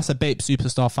 You're giving us a Bape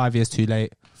Superstar 5 years too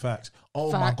late. Facts.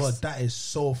 Oh my God, that is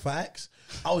so facts.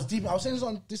 I was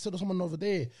saying this to someone the other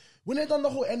day. When they done the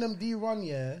whole NMD run,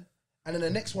 yeah, and then the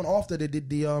next one after they did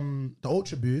the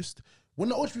Ultra Boost. When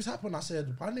the Ultra Boost happened, I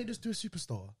said, why didn't they just do a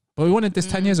Superstar? But we wanted this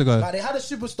 10 years ago. Like, they had a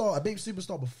Superstar, a Bape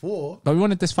Superstar before. But we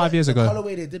wanted this 5 years ago. The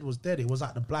colorway they did was dead. It was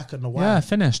like the black and the white. Yeah,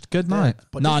 finished. Good night.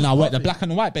 No, wait. The black and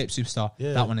the white Bape Superstar.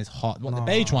 Yeah. That one is hot. What, the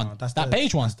beige one? That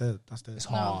beige one? That's dead. It's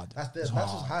hard. That's dead.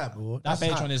 That's just hype, bro. That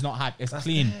beige one is not hype. It's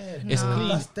clean. It's clean.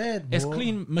 That's dead, bro. It's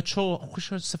clean, mature,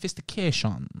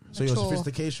 sophistication. So your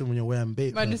sophistication when you're wearing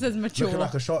Bape. Man, this is mature. Looking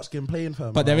like a shark skin playing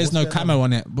for. But there is no camo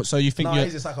on it. So you think you're...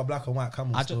 it's like a black and white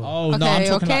camo. I'm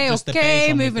talking about just the beige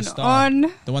one with the star. On.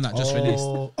 The one that just released.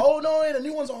 Oh no, the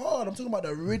new ones are hard. I'm talking about the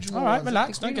original. All right,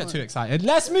 relax. Don't get too excited.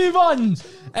 Let's move on.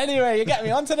 Anyway, you get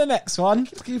me. On to the next one.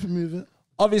 Let's keep it moving.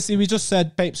 Obviously, we just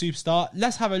said Bape Superstar.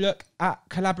 Let's have a look at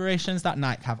collaborations that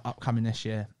Nike have upcoming this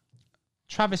year.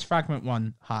 Travis Fragment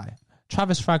 1, high.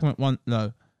 Travis Fragment 1,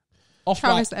 low.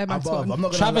 Travis Air Max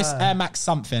 1. Travis Air Max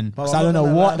something. Because I don't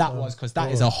know what that was, because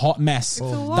that is a hot mess.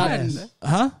 It's a one.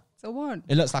 Huh? It's a one.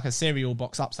 It looks like a cereal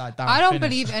box upside down. I don't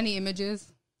believe any images.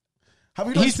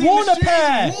 He's worn a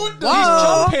pair. He's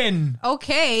jumping.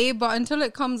 Okay, but until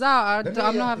it comes out,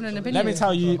 I'm not having an opinion. Let me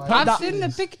tell you. I've seen the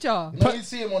picture.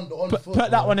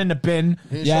 Put that one in the bin.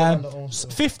 Yeah.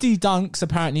 50 dunks,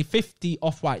 apparently. 50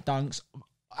 off-white dunks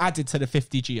added to the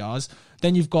 50 GRs.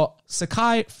 Then you've got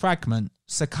Sacai Fragment,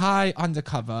 Sacai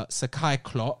Undercover, Sacai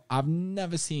Clot. I've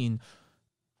never seen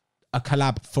a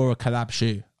collab for a collab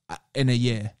shoe in a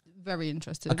year. Very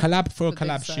interesting. A collab for a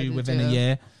collab shoe within a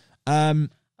year.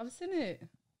 I've seen it.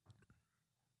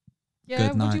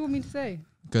 Yeah, what do you want me to say?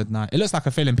 Good night. It looks like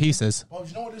a fill in pieces. Oh, do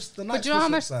you know what the night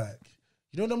looks like?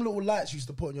 You know them little lights you used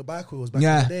to put on your bike wheels back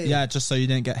in the day? Yeah, just so you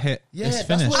didn't get hit. Yeah, it's that's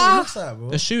finished. what it looks like, bro.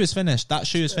 The shoe is finished. That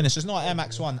shoe is finished. It's not an Air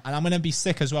Max 1. And I'm going to be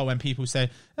sick as well when people say,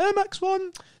 Air Max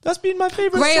 1, that's been my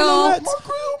favourite silhouette.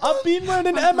 I've been wearing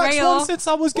an Air Max 1 since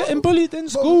I was getting bullied in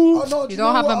school. You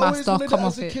don't have a master, come off it. I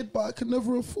was a kid, but I could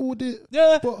never afford it.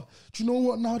 Yeah. But do you know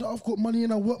what? Now that I've got money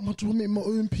and I work to make my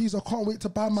own piece, I can't wait to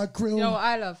buy my grill. You know what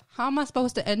I love? How am I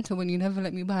supposed to enter when you never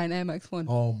let me buy an Air Max 1?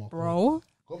 Oh my bro.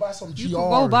 Go buy some GRs.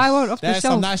 Go buy one off the shelf.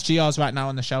 There's some nice GRs right now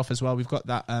on the shelf as well. We've got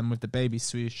that with the baby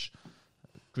swoosh,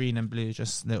 green and blue,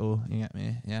 just little. You get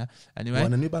me? Yeah. Anyway,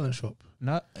 in a New Balance shop.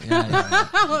 No. Yeah.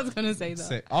 I was gonna say that.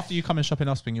 Sick. After you come and shop in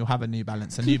Offspring, you'll have a New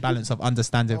Balance of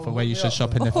understanding for where you should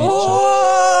shop in the future.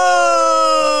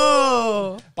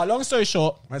 Oh! But long story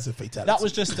short, that's a fatality. That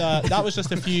was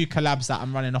just a few collabs that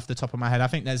I'm running off the top of my head. I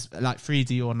think there's like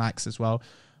 3D or Nikes as well.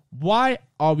 Why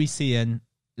are we seeing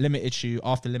limited shoe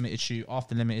after limited shoe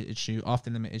after limited shoe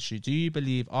after limited shoe? Do you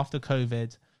believe after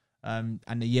COVID and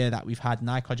the year that we've had,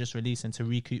 Nike are just releasing to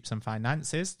recoup some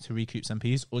finances, to recoup some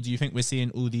peas? Or do you think we're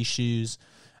seeing all these shoes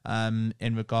in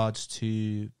regards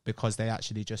to because they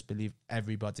actually just believe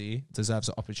everybody deserves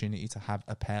the opportunity to have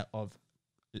a pair of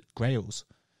grails?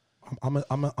 I'm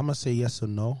gonna say yes or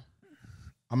no.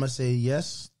 I'm gonna say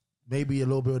yes, maybe a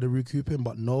little bit of the recouping,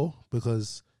 but no,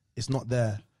 because it's not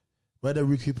there. Where they're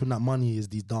recouping that money is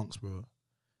these dunks, bro.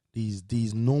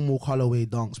 These normal colorway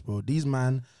dunks, bro. These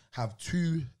man have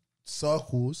 2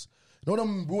 circles. You know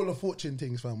them Wheel of Fortune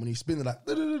things, fam? When you spin it like,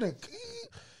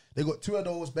 they got 2 of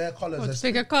those bare colors.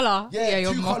 Bigger color? Yeah,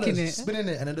 you're 2 mocking colors, it. spinning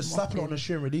it, and then just slapping it on the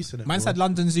shoe and releasing it. Man bro. said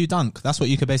London Zoo dunk. That's what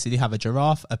you could basically have: a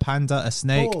giraffe, a panda, a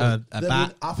snake, a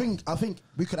bat. I think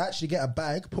we could actually get a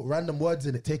bag, put random words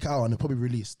in it, take it out, and it probably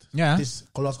released. Yeah.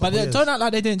 But don't act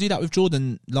like they didn't do that with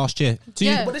Jordan last year.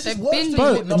 But this is worse.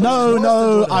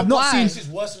 No, I've not seen.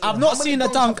 I've not seen a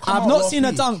dunk. I've not seen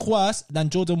a dunk worse than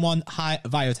Jordan 1 High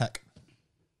Biotech,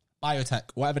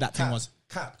 whatever that thing was.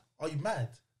 Cap. Are you mad?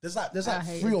 There's like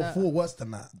 3 or 4 worse than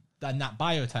that. Than that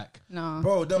Biotech. No.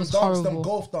 Bro, them dunks, horrible. Them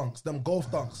golf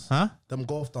dunks. Huh? Them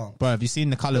golf dunks. Bro, have you seen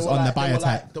the colours on the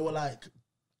Biotech? They were like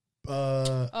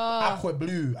aqua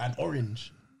blue and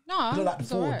orange. No, you know, like the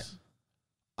Ford. Right.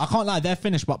 I can't lie, they're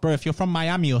finished. But bro, if you're from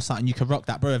Miami or something, you can rock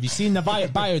that, bro. Have you seen the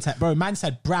biotech, bro? Man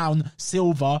said brown,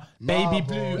 silver, baby bro.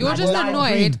 blue. You're and just lime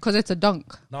annoyed green. because it's a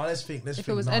dunk. No, let's think. If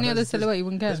it was any other silhouette, you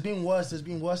wouldn't care. There's been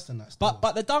worse than that. Still.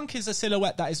 But the dunk is a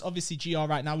silhouette that is obviously GR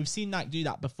right now. We've seen Nike do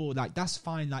that before. Like, that's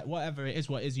fine. Like, whatever it is,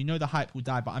 what it is. You know the hype will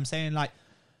die. But I'm saying, like,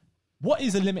 what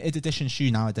is a limited edition shoe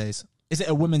nowadays? Is it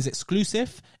a women's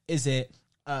exclusive? Is it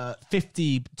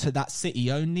 50 to that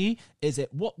city only? Is it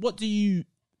what do you?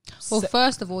 Well,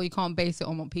 first of all, you can't base it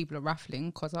on what people are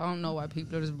raffling, because I don't know why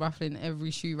people are just raffling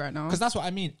every shoe right now. Because that's what I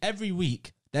mean. Every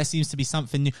week there seems to be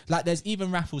something new. Like, there's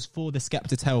even raffles for the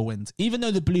Skepta Tailwind. Even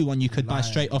though the blue one you could buy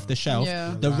straight off the shelf,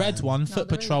 the red one, Foot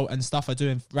Patrol and stuff are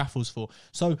doing raffles for.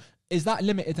 So is that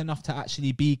limited enough to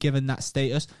actually be given that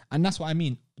status? And that's what I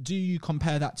mean. Do you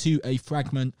compare that to a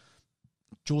Fragment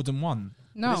Jordan 1?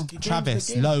 No.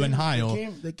 Travis, low and high, or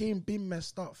the game been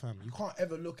messed up, fam. You can't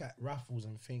ever look at raffles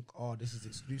and think, oh, this is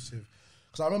exclusive.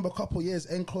 Because I remember a couple of years,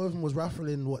 N Clothing was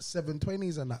raffling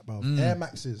 720s and that, bruv. Air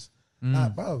Maxes,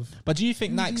 that, bruv. But do you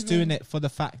think Nike's doing it for the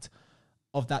fact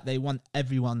of that they want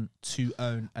everyone to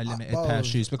own a limited pair of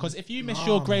shoes? Because if you miss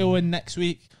your Grail in next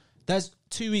week, there's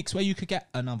 2 weeks where you could get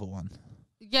another one.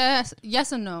 Yes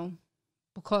and no.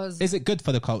 Because is it good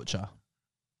for the culture?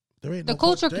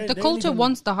 The culture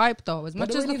wants the hype, though. As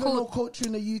much as the culture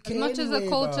in the UK, as much as the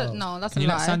culture, no, that's a lie.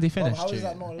 Let Sandy finish. How is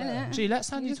that not lie? Gee, let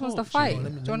Sandy He just talk. wants to fight. Gee. Do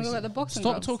you want to go at the boxing?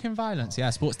 Stop talking violence. Yeah,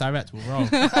 Sports Direct will roll.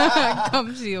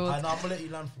 Come shield. I'm gonna let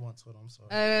you land for once. I'm sorry.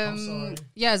 I'm sorry.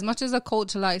 Yeah, as much as the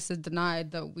culture likes to deny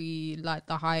that we like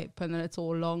the hype and that it's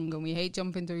all long and we hate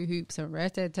jumping through hoops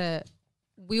and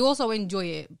we also enjoy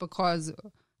it, because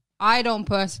I don't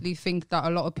personally think that a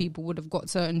lot of people would have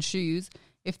got certain shoes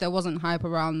if there wasn't hype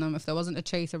around them, if there wasn't a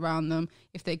chase around them,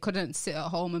 if they couldn't sit at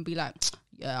home and be like,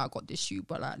 yeah, I got this shoe,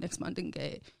 but like next man didn't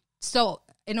get it. So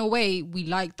in a way, we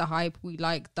like the hype, we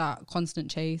like that constant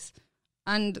chase.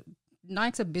 And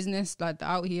Nike's a business, like they're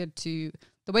out here to,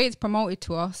 the way it's promoted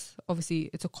to us, obviously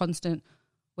it's a constant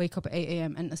wake up at 8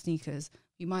 a.m, enter sneakers.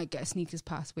 You might get a sneakers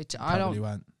pass, which I don't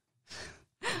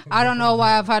know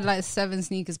why I've had like 7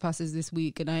 sneakers passes this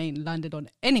week and I ain't landed on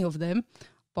any of them,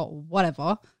 but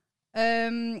whatever.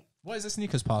 What is a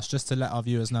sneakers pass, just to let our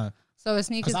viewers know? So a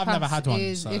sneakers I've pass never had one,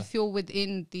 is so. if you're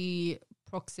within the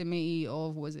proximity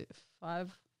of, was it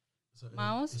 5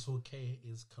 miles? It's okay.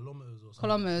 It's kilometers or something.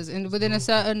 Kilometers, and within a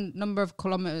certain number of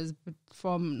kilometers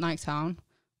from Niketown,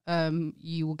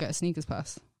 you will get a sneakers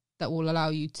pass that will allow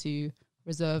you to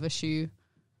reserve a shoe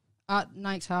at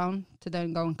Niketown to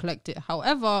then go and collect it.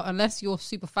 However, unless you're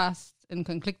super fast and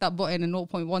can click that button in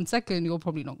 0.1 second, you're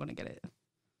probably not going to get it.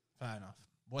 Fair enough.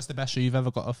 What's the best shoe you've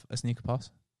ever got off a sneaker pass?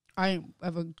 I ain't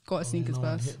ever got a sneakers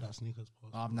pass. Hit that sneakers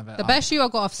pass. I've never. The best shoe I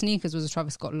got off sneakers was a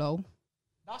Travis Scott Low.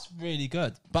 That's really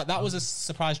good. But that was a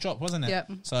surprise drop, wasn't it?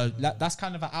 Yep. So that's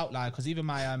kind of an outlier, because even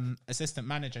my assistant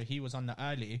manager, he was on the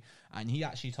early, and he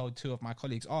actually told 2 of my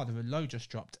colleagues, oh, the low just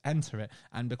dropped, enter it.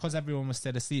 And because everyone was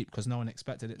still asleep, because no one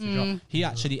expected it to drop, he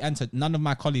actually entered. None of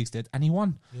my colleagues did, and he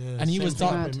won. Yeah, and he was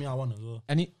dark. Me, I won as well.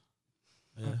 And he...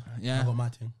 I got my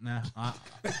team. Nah,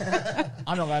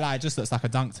 I'm not gonna lie, it just looks like a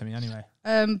dunk to me anyway.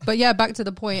 But yeah, back to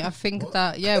the point. I think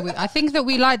that I think that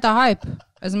we like the hype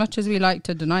as much as we like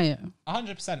to deny it.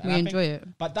 100%. We enjoy it.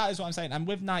 But that is what I'm saying. And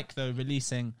with Nike though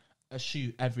releasing a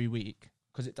shoe every week,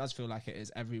 because it does feel like it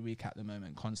is every week at the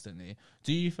moment, constantly.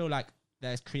 Do you feel like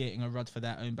they're creating a rod for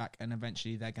their own back, and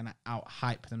eventually they're gonna out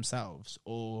hype themselves,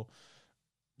 or?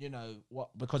 You know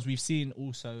what? Because we've seen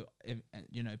also,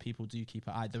 people do keep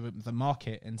an eye. The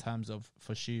market in terms of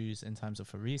for shoes, in terms of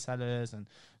for resellers and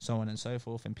so on and so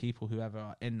forth, and people whoever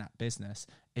are in that business,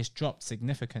 it's dropped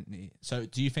significantly. So,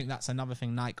 do you think that's another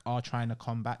thing Nike are trying to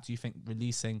combat? Do you think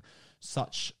releasing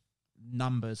such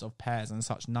numbers of pairs and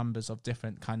such numbers of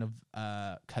different kind of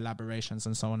collaborations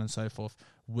and so on and so forth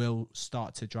will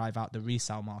start to drive out the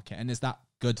resale market? And is that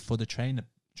good for the trainer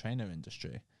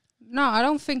industry? No, I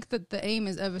don't think that the aim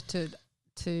is ever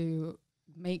to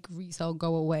make resale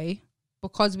go away,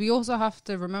 because we also have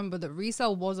to remember that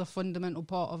resale was a fundamental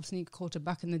part of sneaker culture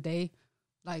back in the day.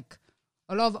 Like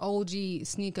a lot of OG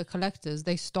sneaker collectors,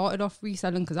 they started off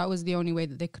reselling because that was the only way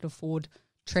that they could afford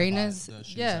trainers.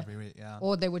 Every week,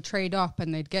 or they would trade up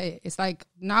and they'd get it. It's like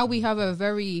now we have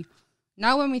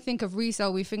now when we think of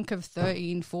resale, we think of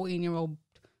 13, 14-year-old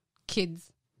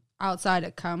kids outside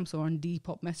at camps or on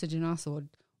Depop messaging us or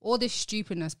all this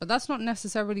stupidness, but that's not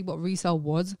necessarily what resale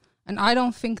was. And I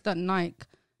don't think that Nike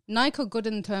are good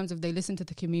in terms of they listen to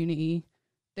the community,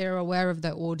 they're aware of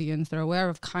their audience, they're aware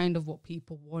of kind of what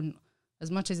people want, as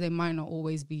much as they might not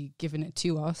always be giving it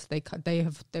to us.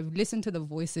 They've listened to the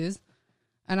voices,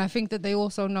 and I think that they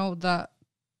also know that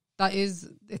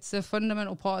it's a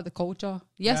fundamental part of the culture.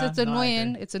 Yes, Yeah, it's no, I annoying.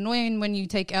 agree. It's annoying when you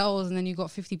take L's and then you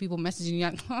got 50 people messaging you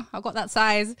like, I got that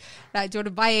size. Like, do you want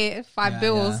to buy it? $5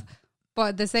 bills. Yeah. But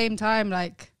at the same time,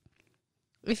 like,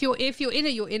 if you're in it,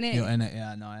 you're in it. You're in it,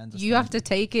 yeah. No, I understand. You have to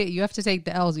take it. You have to take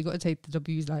the L's. You got to take the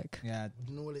W's. Like, Yeah,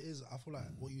 You know what it is? I feel like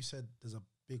what you said, there's a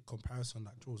big comparison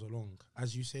that draws along.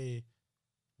 As you say,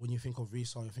 when you think of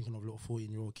resale, you're thinking of little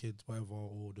 14-year-old kids, whatever,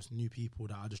 or just new people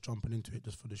that are just jumping into it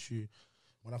just for the shoe.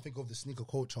 When I think of the sneaker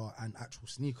culture and actual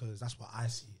sneakers, that's what I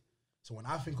see. So when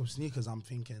I think of sneakers, I'm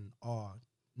thinking,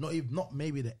 not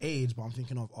maybe the age, but I'm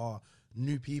thinking of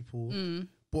new people,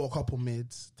 bought a couple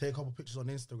mids, take a couple pictures on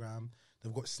Instagram.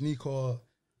 They've got sneaker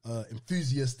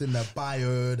enthusiast in their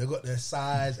bio. They got their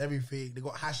size, everything. They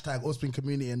got hashtag Offspring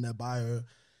community in their bio.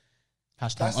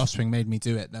 hashtag Offspring made me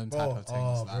do it. Them type of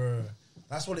things. Bro.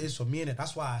 That's what it is for me, innit?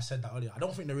 That's why I said that earlier. I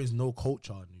don't think there is no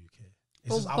culture in the UK.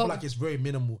 It's just, I feel like it's very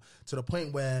minimal to the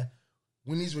point where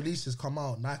when these releases come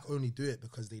out, Nike only do it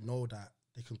because they know that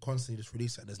they can constantly just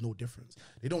release it and there's no difference.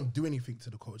 They don't do anything to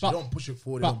the culture. They don't push it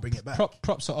forward. They don't bring it back.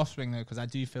 Props to Offspring though, because I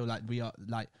do feel like we are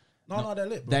like no, they're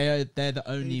lit, bro. They're the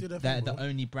only the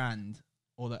only brand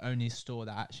or the only store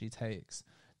that actually takes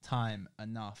time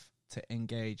enough to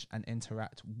engage and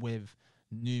interact with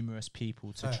numerous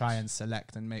people to try and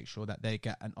select and make sure that they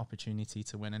get an opportunity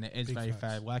to win. And it is very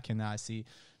fair working there. I see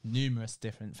numerous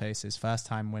different faces, first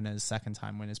time winners, second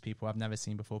time winners, people I've never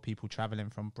seen before, people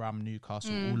traveling from Brum,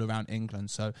 Newcastle, all around England.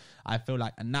 So I feel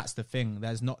like, and that's the thing,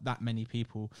 there's not that many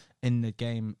people in the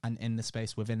game and in the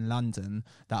space within London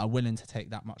that are willing to take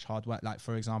that much hard work. Like,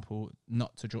 for example,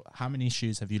 not to draw, how many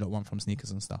shoes have you lot won from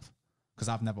Sneakers and stuff? Because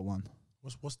I've never won.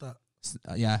 What's that?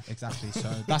 Yeah, exactly. So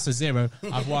that's a 0.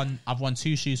 I've won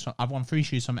 3 shoes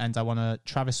from End. I won a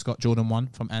Travis Scott Jordan 1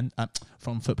 from End,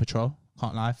 from Foot Patrol.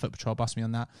 Can't lie, Foot Patrol bust me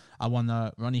on that. I won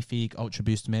a Ronnie Fieg Ultra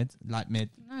Boost mid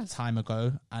time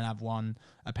ago, and I've won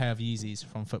a pair of Yeezys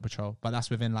from Foot Patrol, but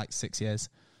that's within like 6 years.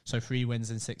 So 3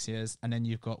 wins in 6 years, and then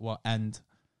you've got End.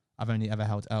 I've only ever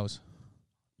held L's.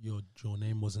 Your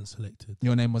name wasn't selected.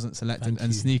 Your name wasn't selected, Thank and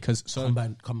you. Sneakers. So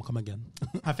come again.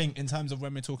 I think in terms of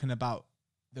when we're talking about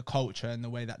the culture and the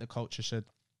way that the culture should,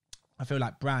 I feel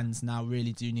like brands now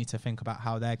really do need to think about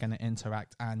how they're going to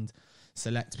interact and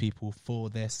select people for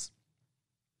this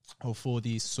or for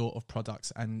these sort of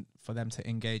products, and for them to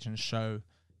engage and show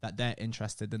that they're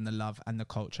interested in the love and the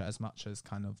culture as much as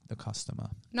kind of the customer.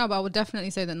 No, but I would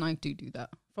definitely say that Nike do that.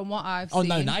 From what I've seen.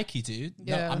 Oh no, Nike do.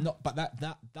 Yeah. No, I'm not. But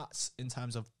that's in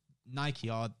terms of Nike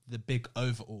are the big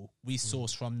overall. We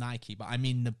source from Nike, but I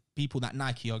mean the people that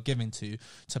Nike are giving to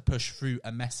push through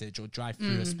a message or drive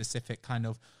through a specific kind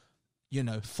of,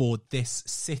 for this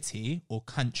city or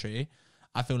country.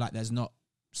 I feel like there's not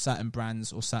certain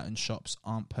brands or certain shops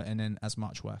aren't putting in as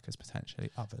much work as potentially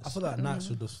others. I feel like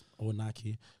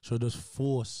Nike should just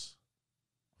force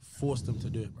them to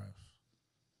do it, bro.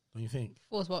 Don't you think?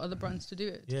 Force what other brands to do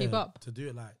it, to keep up. To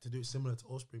do it similar to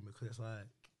Offspring, because it's like,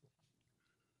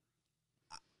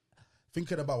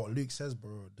 thinking about what Luke says,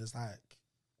 bro, there's like,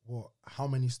 how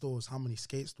many stores, how many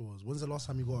skate stores? When's the last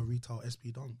time you got a retail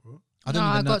SB Dunk, bro?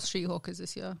 I got Street Hawkers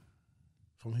this year.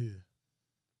 From who?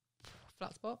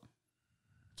 Flat Spot.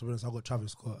 To be honest, I got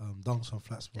Travis Scott Dunks on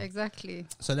Flat Spot. Exactly.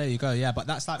 So there you go. Yeah, but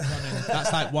that's like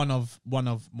one of I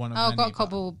many, got a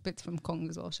couple bits from Kong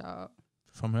as well. Shout out.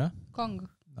 From where? Kong.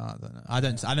 No, I don't know. I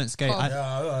don't skate.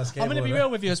 I'm gonna be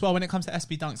real with you as well. When it comes to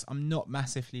SB Dunks, I'm not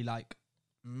massively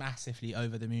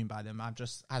over the moon by them. I'm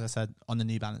just, as I said, on the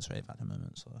New Balance rave at the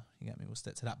moment. So you get me. We'll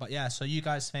stick to that. But yeah, so you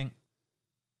guys think?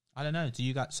 I don't know. Do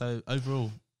you guys? So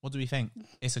overall, what do we think?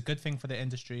 It's a good thing for the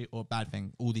industry or a bad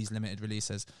thing? All these limited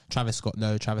releases. Travis Scott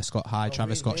low, Travis Scott high,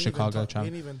 Travis Scott Chicago. We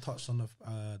ain't even touched on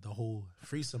the whole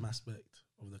threesome aspect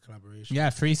of the collaboration. Yeah,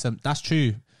 threesome. That's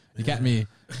true. You get me?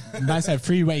 Man said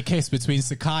 3-way kiss between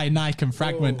Sakai, Nike, and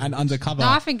Fragment and Undercover. No,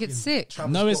 I think it's sick.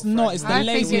 Travis No, it's Scott, not. It's the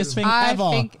Fragment. laziest thing ever.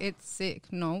 I think it's sick.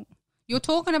 No. You're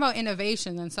talking about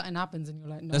innovation and something happens and you're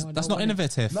like, no, That's not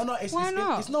innovative. No, Why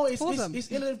not?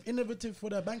 It's innovative for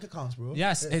their bank accounts, bro.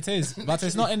 Yes, it is, but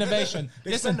it's not innovation.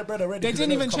 They Listen, spend the bread already they 'cause didn't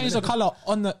they even know it's change the coming color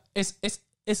on the.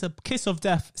 It's a kiss of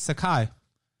death, Sakai.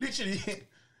 Literally,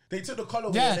 they took the color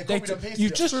away Yeah, and they copied and pasted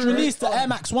you've it. just released the Air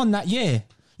Max 1 that year.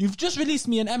 You've just released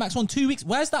me an Air Max 1 2 weeks.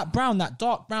 Where's that brown, that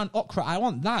dark brown ochre? I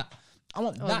want that. I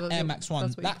want that Air Max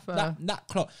 1. That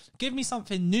clock. Give me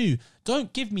something new.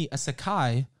 Don't give me a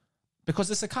Sakai, because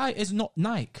the Sakai is not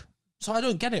Nike. So I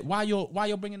don't get it. Why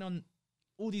you're bringing on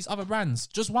all these other brands?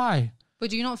 Just why?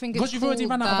 But do you not think it's Because you've already cool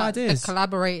run out of that ideas. the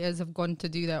collaborators have gone to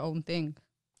do their own thing?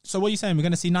 So what are you saying? We're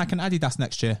going to see Nike and Adidas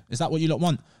next year? Is that what you lot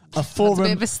want? A forum,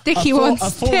 bit of a sticky one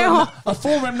still. A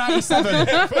forum 97.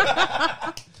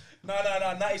 No.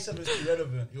 97 is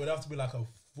irrelevant. It would have to be like a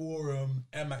Forum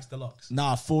Air Max Deluxe.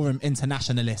 Nah, Forum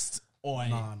Internationalist. Oi.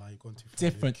 Nah, you're going too far.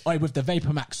 Different. Oi, with the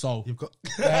Vapor Max sole. You've got.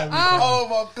 There we go. Oh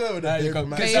my god. There you go.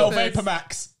 Max. Gazelle Vapors. Vapor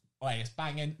Max. Oi, it's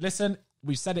banging. Listen,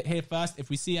 we've said it here first. If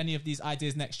we see any of these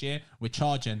ideas next year, we're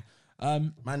charging.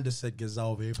 Man just said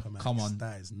Gazelle Vapor Max. Come on.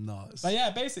 That is nuts. But yeah,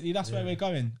 basically, that's where we're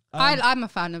going. I'm a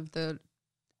fan of the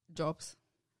drops.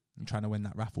 I'm trying to win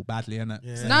that raffle badly, innit?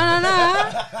 Yeah. No.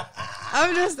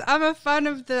 I'm a fan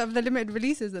of the limited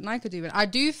releases that Nike are doing. I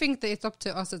do think that it's up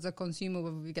to us as a consumer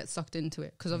whether we get sucked into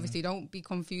it. Because obviously, don't be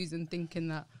confused and thinking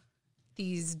that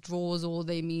these draws, all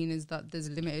they mean is that there's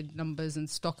limited numbers and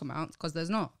stock amounts, because there's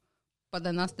not. But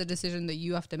then that's the decision that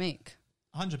you have to make.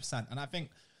 100%. And I think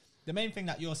the main thing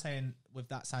that you're saying with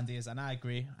that, Sandy, is, and I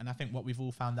agree, and I think what we've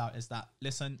all found out is that,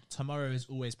 listen, tomorrow is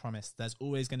always promised. There's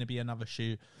always going to be another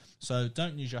shoe. So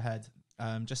don't lose your head.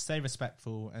 Just stay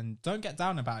respectful and don't get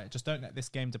down about it. Just don't let this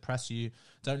game depress you.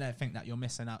 Don't let it think that you're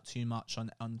missing out too much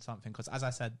on something. Because as I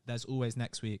said, there's always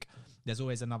next week. There's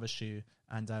always another shoe.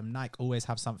 And Nike always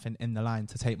have something in the line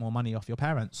to take more money off your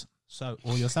parents.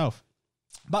 Or yourself.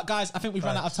 But guys, I think we've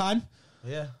run out of time.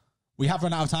 Yeah. We have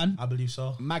run out of time. I believe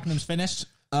so. Magnum's finished.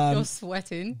 You're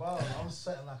sweating. Bro, I'm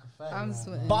sweating like a fan. I'm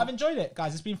sweating. But I've enjoyed it,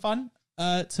 guys. It's been fun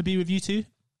to be with you two.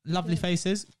 Lovely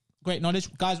faces. Great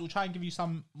knowledge. Guys, we'll try and give you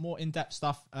some more in-depth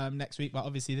stuff next week. But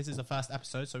obviously, this is the first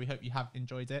episode, so we hope you have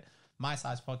enjoyed it. My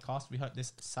Size podcast. We hope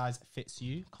this size fits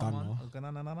you. Come on.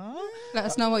 Let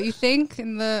us know what you think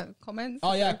in the comments.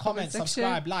 Oh, yeah. The Comment, section.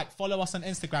 subscribe, like, follow us on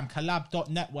Instagram,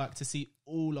 collab.network, to see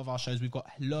all of our shows. We've got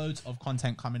loads of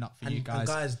content coming up for you guys. And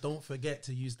guys, don't forget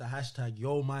to use the hashtag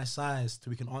 #YoMySize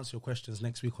so we can answer your questions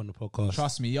next week on the podcast.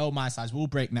 Trust me, my size. We'll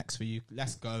break necks for you.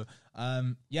 Let's go.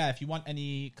 Yeah, if you want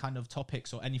any kind of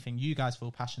topics or anything you guys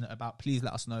feel passionate about, please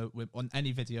let us know. On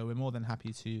any video, we're more than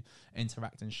happy to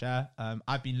interact and share.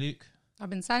 I've been Luke. I've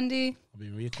been Sandy. I'll be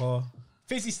Ricco.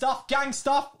 Fizzy stuff, gang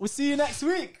stuff. We'll see you next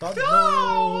week.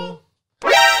 Go!